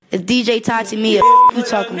If DJ talks to me, you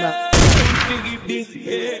talking about?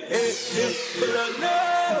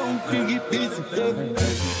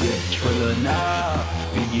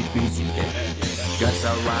 Guess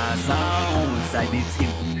I ride songs, I did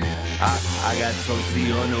too. I got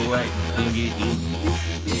Toasty on the way, finger easy.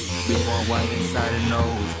 Big one inside the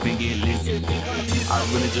nose, finger listen. I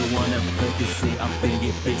really just wanna play this shit, I'm finna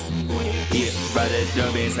get busy. Yeah, right that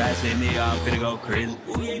dub inside shit, nigga, I'm finna go crazy.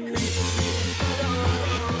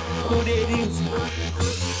 Who that is?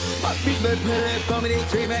 My bitch been put that for me, they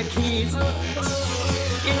treat my kids.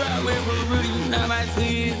 If I went for real, you not my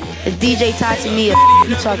twin. If DJ talks to me,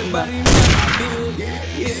 you talking about?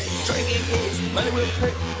 Money will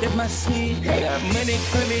pay, that's my shit. I got money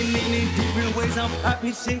coming in different ways, I'm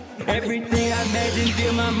popping shit. Everything I imagined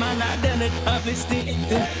in my mind, I done accomplished it.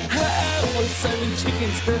 I was serving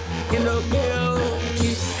chickens in the bill.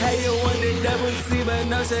 How you want the double C, but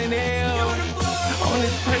no Chanel. On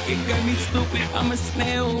this perk, it got me stupid, I'm a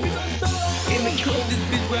snail. In the club, this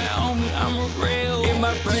bitch right on me, I'm a rail. In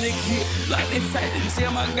my brother kid, like inside the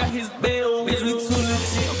gym, I got his bail. Bitch, we too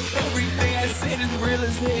legit. Everything I said is real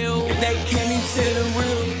as hell. They can't even tell the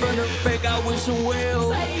real from the fake, I wish them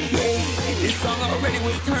well. Yeah, this song already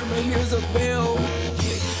was turned, but here's a bell.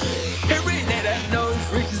 Everything that I know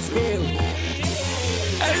is rich as hell.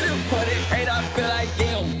 I didn't put it right, I feel like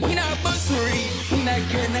damn. We not bustery, we not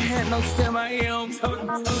getting the head, no semi-M's. I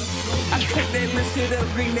cut that little shit up,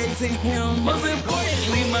 bring that to him. Most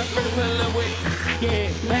importantly, my first love with,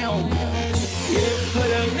 yeah, bam. Yeah,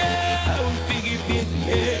 put up now, figure this,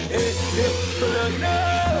 yeah. Put up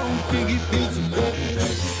now, figure this,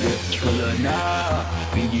 yeah. Put up now,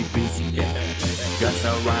 figure this, yeah. Got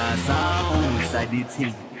some rhyme songs, I did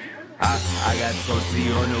too. I got Toasty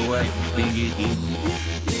on the way, finger easy.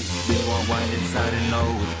 Big one inside the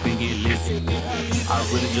nose, finger listen. I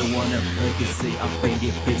really just wanna play this shit, I'm finna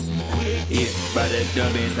get pissed. Yeah, by that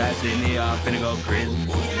dub inside shit, nigga, I'm finna go crazy.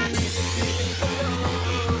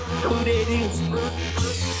 Who that is?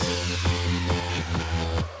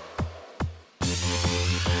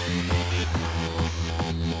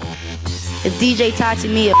 If DJ talks to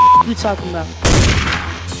me, you talking about?